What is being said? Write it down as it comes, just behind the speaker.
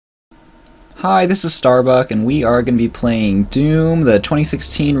Hi, this is Starbuck, and we are going to be playing Doom, the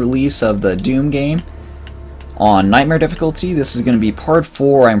 2016 release of the Doom game, on Nightmare difficulty. This is going to be part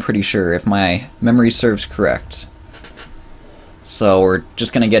 4, I'm pretty sure, if my memory serves correct. So we're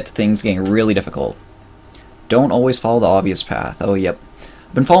just going to get to things getting really difficult. Don't always follow the obvious path. Oh, yep.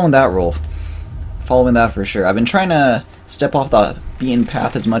 I've been following that rule. Following that for sure. I've been trying to step off the beaten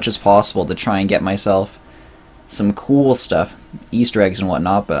path as much as possible to try and get myself some cool stuff, Easter eggs and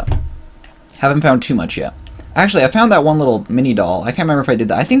whatnot, but haven't found too much yet. Actually, I found that one little mini doll. I can't remember if I did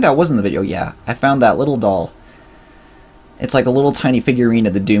that. I think that was in the video, yeah. I found that little doll. It's like a little tiny figurine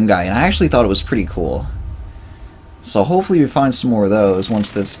of the Doom guy, and I actually thought it was pretty cool. So hopefully we find some more of those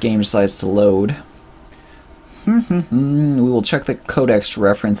once this game decides to load. We will check the codex to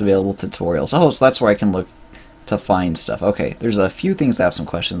reference available tutorials. Oh, so that's where I can look to find stuff. Okay, there's a few things that I have some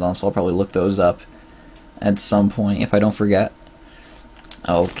questions on, so I'll probably look those up at some point if I don't forget.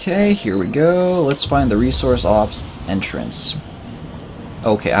 Okay, here we go. Let's find the resource ops entrance.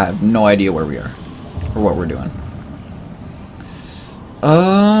 Okay, I have no idea where we are or what we're doing.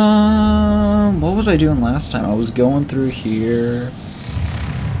 What was I doing last time? I was going through here.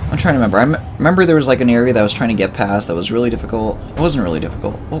 I'm trying to remember. I remember there was like an area that I was trying to get past that was really difficult. It wasn't really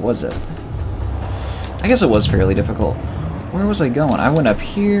difficult. What was it? I guess it was fairly difficult. Where was I going? I went up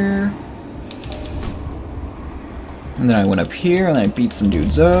here. And then I went up here, and then I beat some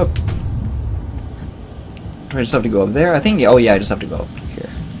dudes up. Do I just have to go up there? I think, oh yeah, I just have to go up here.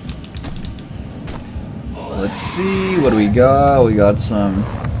 Let's see, what do we got? We got some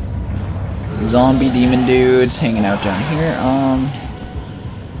zombie demon dudes hanging out down here.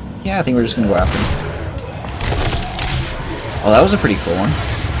 Yeah, I think we're just gonna go after them. Oh, that was a pretty cool one.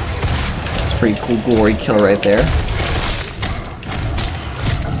 It's a pretty cool glory kill right there.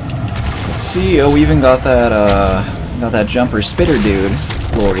 Let's see, oh, we even got that jumper spitter dude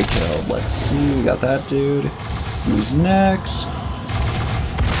glory kill. Let's see, we got that dude. Who's next?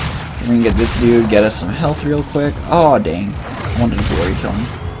 We can get this dude, get us some health real quick. Oh dang. I wanted to glory kill him.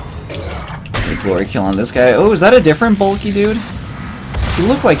 Glory kill on this guy. Oh, is that a different bulky dude? He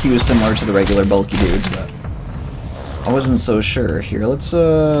looked like he was similar to the regular bulky dudes, but I wasn't so sure. Here, let's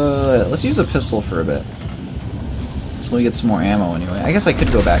use a pistol for a bit. So we get some more ammo anyway. I guess I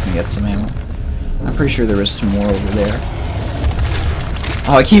could go back and get some ammo. I'm pretty sure there was some more over there.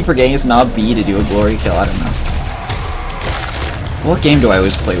 Oh, I keep forgetting it's not B to do a glory kill. I don't know. What game do I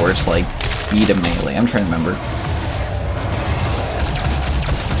always play where it's like B to melee? I'm trying to remember.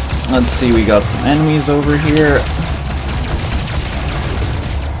 Let's see, we got some enemies over here.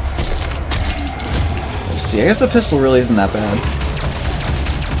 Let's see, I guess the pistol really isn't that bad.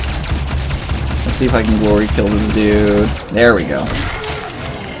 Let's see if I can glory kill this dude. There we go.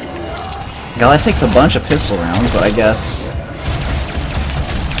 Yeah, that takes a bunch of pistol rounds, but I guess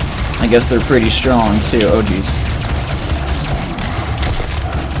they're pretty strong too. Oh jeez.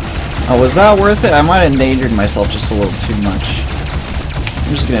 Oh, was that worth it? I might have endangered myself just a little too much.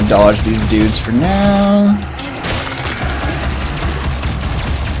 I'm just gonna dodge these dudes for now.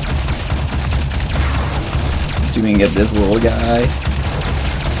 See if we can get this little guy.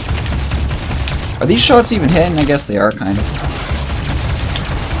 Are these shots even hitting? I guess they are, kind of.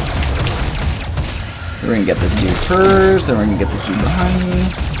 We're gonna get this dude first, then we're gonna get this dude behind me.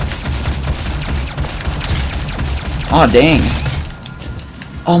 Aw, dang.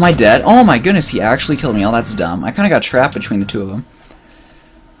 Oh, am I dead? Oh my goodness, he actually killed me. Oh, that's dumb. I kinda got trapped between the two of them.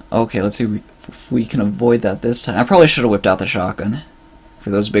 Okay, let's see if we can avoid that this time. I probably should have whipped out the shotgun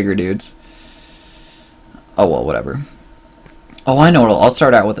for those bigger dudes. Oh, well, whatever. Oh, I know. I'll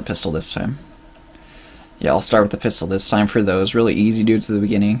start out with the pistol this time. Yeah, I'll start with the pistol this time for those really easy dudes at the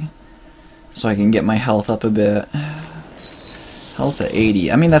beginning. So I can get my health up a bit. Health's at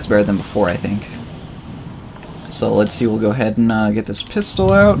 80. I mean, that's better than before, I think. So let's see, we'll go ahead and get this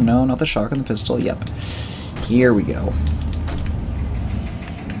pistol out. No, not the shotgun, the pistol. Yep. Here we go.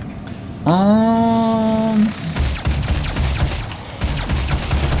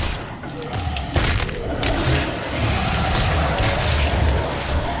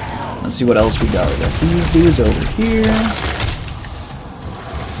 Let's see what else we got. We got these dudes over here.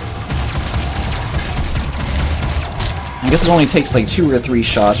 I guess it only takes like 2 or 3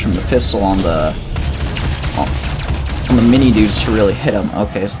 shots from the pistol on the mini dudes to really hit him.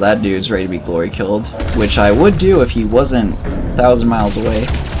 Okay, so that dude's ready to be glory killed, which I would do if he wasn't 1,000 miles away.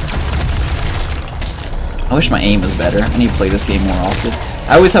 I wish my aim was better. I need to play this game more often.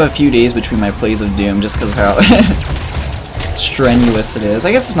 I always have a few days between my plays of Doom just because of how strenuous it is.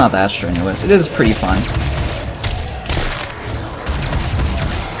 I guess it's not that strenuous. It is pretty fun.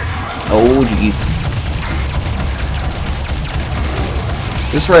 Oh, jeez.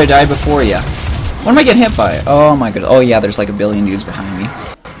 This is where I died before, yeah. What am I getting hit by? Oh my god. Oh yeah, there's like a billion dudes behind me.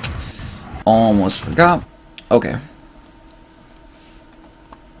 Almost forgot. Okay.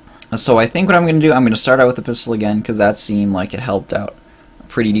 So I think what I'm going to do, I'm going to start out with the pistol again, because that seemed like it helped out a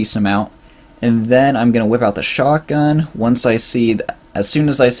pretty decent amount. And then I'm going to whip out the shotgun once I see, as soon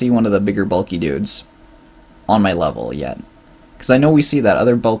as I see one of the bigger bulky dudes on my level yet. Because I know we see that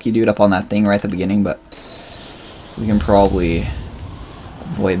other bulky dude up on that thing right at the beginning, but we can probably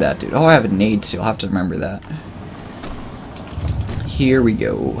avoid that dude. Oh, I have a nade too. I'll have to remember that. Here we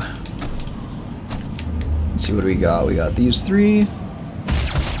go. Let's see what we got. We got these three.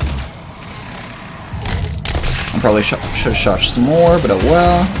 I probably should have shot some more, but oh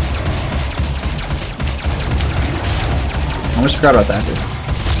well. I almost forgot about that dude.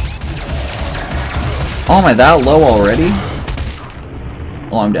 Oh, am I that low already?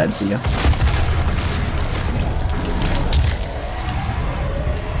 Oh, I'm dead. See ya.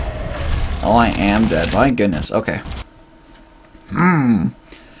 Oh, I am dead. My goodness. Okay.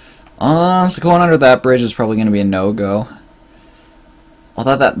 So going under that bridge is probably going to be a no-go.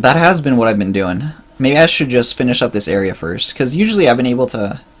 Although that has been what I've been doing. Maybe I should just finish up this area first, because usually I've been able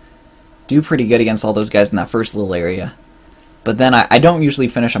to do pretty good against all those guys in that first little area. But then I don't usually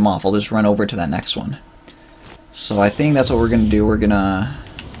finish them off. I'll just run over to that next one. So I think that's what we're going to do. We're going to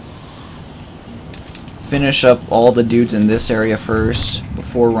finish up all the dudes in this area first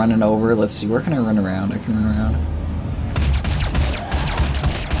before running over. Let's see, where can I run around? I can run around.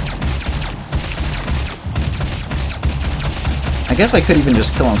 I guess I could even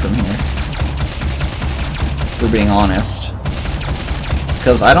just kill him from here, if we're being honest.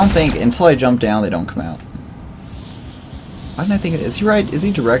 Because I don't think, until I jump down, they don't come out. Why didn't I think it is? He right? Is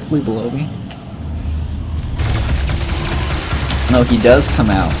he directly below me? No, he does come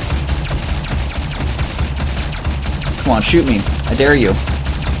out. Come on, shoot me. I dare you.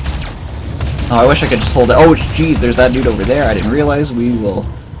 Oh, I wish I could just hold it. Oh, jeez, there's that dude over there. I didn't realize. We will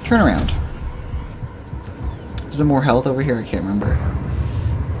turn around. Is there more health over here? I can't remember.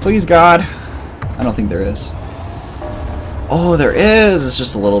 Please, God. I don't think there is. Oh, there is! It's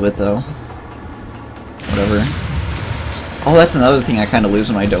just a little bit, though. Whatever. Oh, that's another thing I kind of lose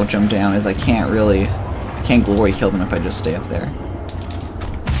when I don't jump down, is I can't glory kill them if I just stay up there.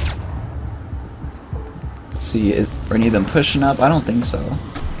 See, are any of them pushing up? I don't think so.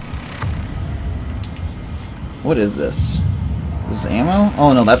 What is this? This is ammo?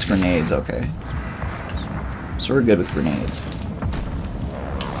 Oh, no, that's grenades. Okay. So we're good with grenades.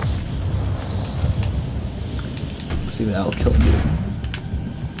 See if that'll kill a dude.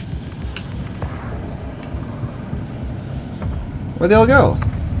 Where'd they all go?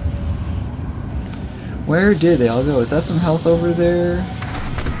 Where did they all go? Is that some health over there?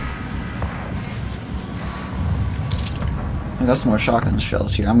 I got some more shotgun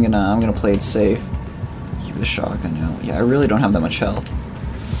shells here. I'm gonna play it safe. Keep the shotgun out. Yeah, I really don't have that much health.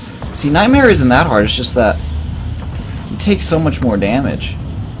 See, Nightmare isn't that hard. It's just that you take so much more damage.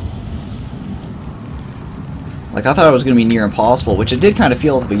 Like, I thought it was going to be near impossible, which it did kind of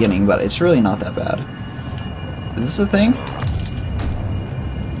feel at the beginning, but it's really not that bad. Is this a thing?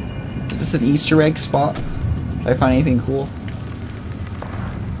 Is this an Easter egg spot? Did I find anything cool?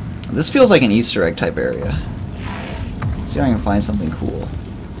 This feels like an Easter egg type area. Let's see if I can find something cool.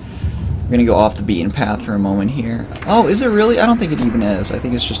 I'm going to go off the beaten path for a moment here. Oh, is it really? I don't think it even is. I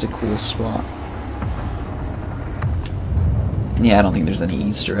think it's just a cool spot. Yeah, I don't think there's any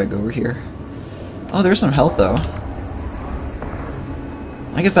Easter egg over here. Oh, there's some health, though.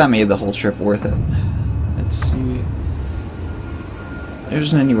 I guess that made the whole trip worth it. Let's see. There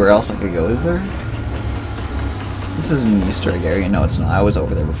isn't anywhere else I could go, is there? This isn't an Easter egg area. No, it's not. I was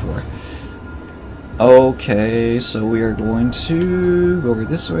over there before. Okay, so we are going to go over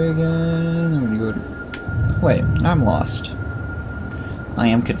this way again. I'm going to go to... Wait, I'm lost. I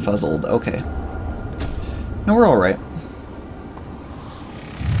am confuzzled. Okay. No, we're alright.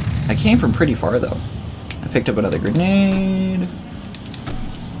 I came from pretty far, though. I picked up another grenade.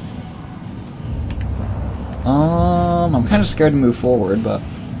 I'm kind of scared to move forward, but...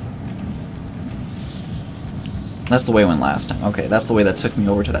 That's the way I went last time. Okay, that's the way that took me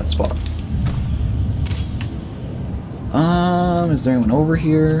over to that spot. Is there anyone over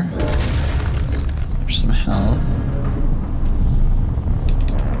here? There's some health.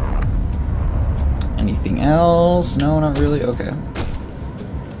 Anything else? No, not really? Okay.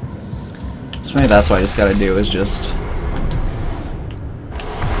 So maybe that's what I just gotta do, is just...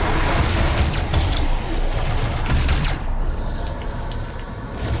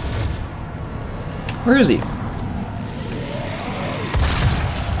 Where is he?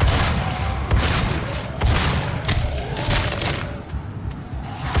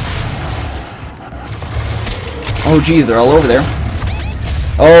 Oh geez, they're all over there.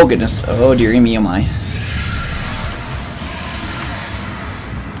 Oh goodness. Oh dearie me, oh my.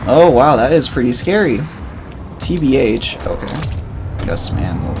 Oh wow, that is pretty scary. TBH. Okay. Got some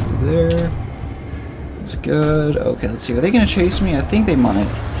ammo over there. That's good. Okay, let's see. Are they gonna chase me? I think they might.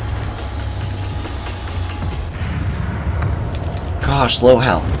 Gosh, low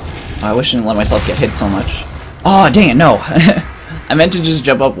health. I wish I didn't let myself get hit so much. Oh, dang it, no. I meant to just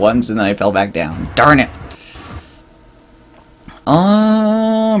jump up once and then I fell back down. Darn it.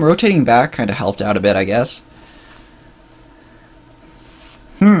 Rotating back kind of helped out a bit, I guess.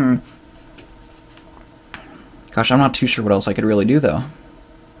 Gosh, I'm not too sure what else I could really do, though.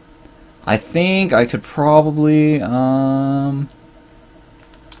 I think I could probably, I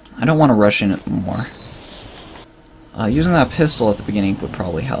don't want to rush in it more. Using that pistol at the beginning would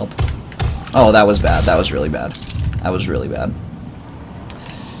probably help. Oh, that was bad. That was really bad. That was really bad.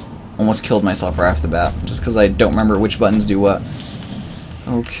 Almost killed myself right off the bat, just because I don't remember which buttons do what.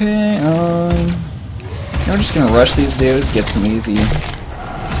 Okay, we're just gonna rush these dudes, get some easy.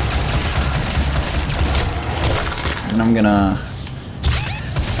 And I'm gonna...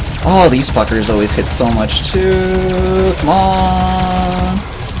 Oh, these fuckers always hit so much too. Come on.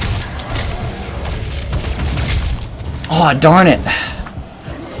 Oh, darn it.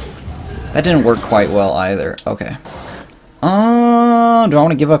 That didn't work quite well either. Okay. Do I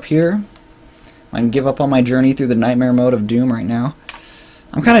want to give up here? I can give up on my journey through the nightmare mode of Doom right now.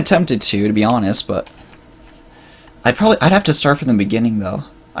 I'm kind of tempted to be honest, but I'd have to start from the beginning though.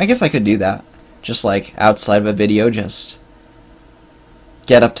 I guess I could do that. Just like outside of a video, just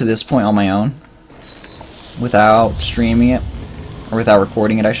get up to this point on my own without streaming it, or without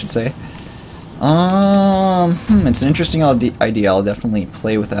recording it, I should say. It's an interesting idea. I'll definitely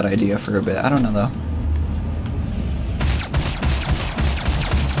play with that idea for a bit. I don't know though.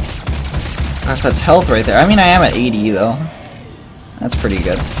 Gosh, that's health right there. I mean, I am at 80 though. That's pretty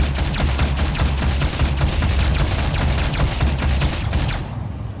good.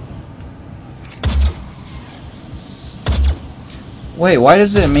 Wait, why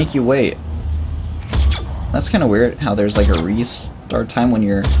does it make you wait? That's kind of weird how there's like a restart time when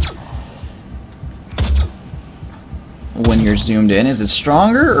you're zoomed in. Is it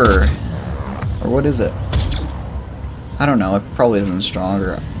stronger or what is it? I don't know. It probably isn't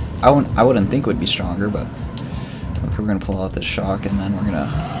stronger. I wouldn't think it would be stronger, but okay, we're gonna pull out this shock and then we're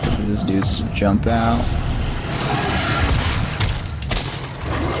gonna wait for this dude to jump out.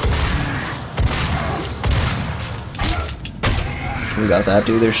 We got that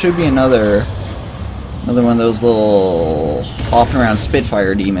dude. There should be another one of those little hopping around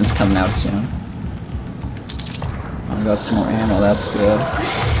Spitfire demons coming out soon. I got some more ammo. That's good.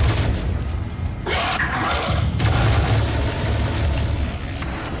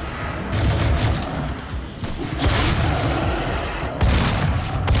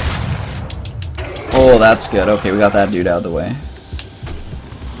 Oh, that's good. Okay, we got that dude out of the way.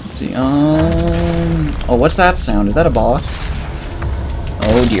 Let's see. Oh, what's that sound? Is that a boss?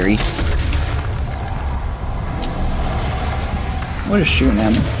 Oh, dearie. What is shooting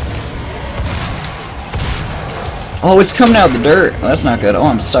at me? Oh, it's coming out of the dirt. Oh, that's not good. Oh,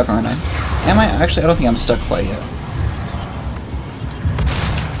 I'm stuck, aren't I? Am I? Actually, I don't think I'm stuck quite yet.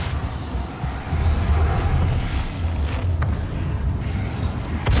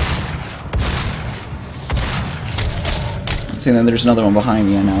 Let's see, then there's another one behind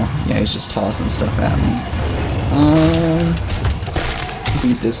me, I know. Yeah, he's just tossing stuff at me.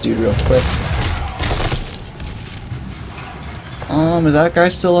 Beat this dude real quick. Is that guy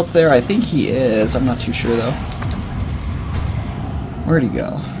still up there? I think he is. I'm not too sure though. Where'd he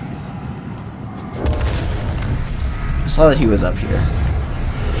go? I saw that he was up here.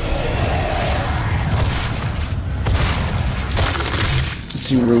 Let's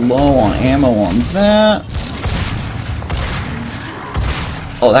see, we're low on ammo on that.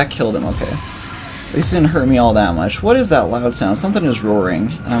 Oh, that killed him, okay. At least it didn't hurt me all that much. What is that loud sound? Something is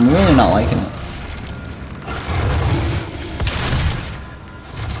roaring, and I'm really not liking it.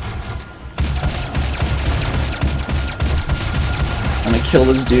 I'm gonna kill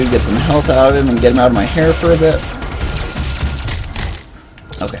this dude, get some health out of him, and get him out of my hair for a bit.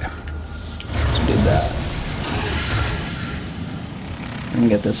 Okay. So did that. I'm gonna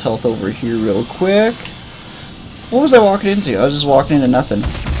get this health over here real quick. What was I walking into? I was just walking into nothing.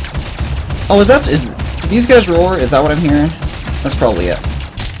 Oh, do these guys roar? Is that what I'm hearing? That's probably it.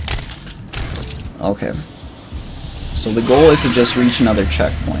 Okay. So the goal is to just reach another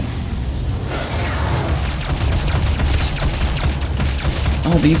checkpoint.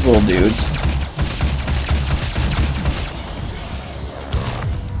 Oh, these little dudes.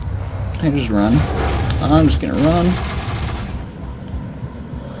 Can I just run? I'm just gonna run.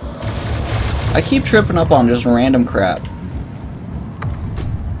 I keep tripping up on just random crap.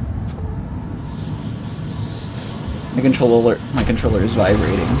 My controller is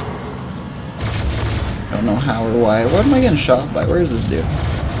vibrating. I don't know how or why. What am I getting shot by? Where is this dude?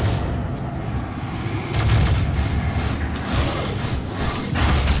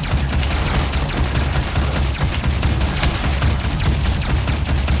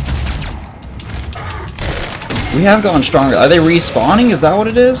 We have gone stronger. Are they respawning? Is that what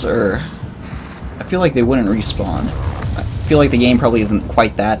it is? Or I feel like they wouldn't respawn. I feel like the game probably isn't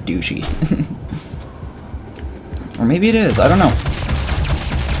quite that douchey. Or maybe it is. I don't know.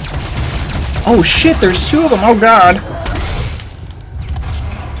 Oh shit, there's two of them. Oh god.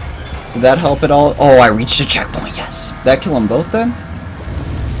 Did that help at all? Oh, I reached a checkpoint. Yes. Did that kill them both then?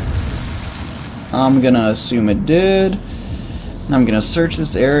 I'm gonna assume it did. And I'm gonna search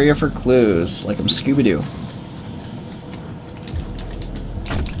this area for clues, like I'm Scooby-Doo.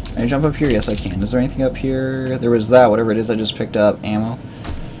 Can I jump up here? Yes, I can. Is there anything up here? There was that, whatever it is I just picked up. Ammo.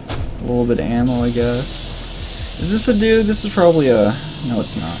 A little bit of ammo, I guess. Is this a dude? This is probably a... No,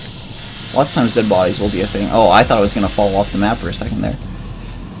 it's not. Lots of times dead bodies will be a thing. Oh, I thought I was going to fall off the map for a second there.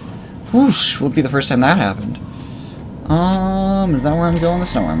 Whoosh! Wouldn't be the first time that happened. Is that where I'm going?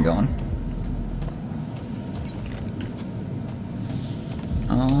 That's not where I'm going.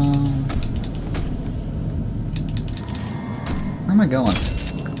 Where am I going?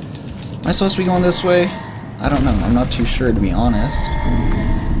 Am I supposed to be going this way? I don't know. I'm not too sure, to be honest.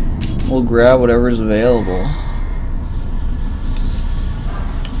 We'll grab whatever's available.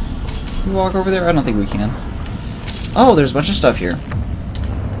 Can we walk over there? I don't think we can. Oh, there's a bunch of stuff here.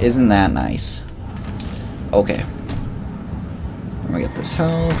 Isn't that nice? Okay. I'm gonna get this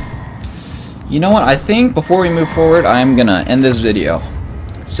health. You know what? I think before we move forward, I'm gonna end this video.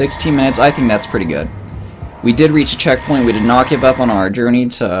 16 minutes. I think that's pretty good. We did reach a checkpoint. We did not give up on our journey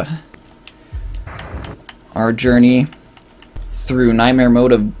through Nightmare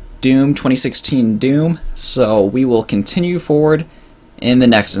Mode of Doom, 2016 Doom. So we will continue forward in the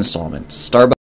next installment. Starbucks.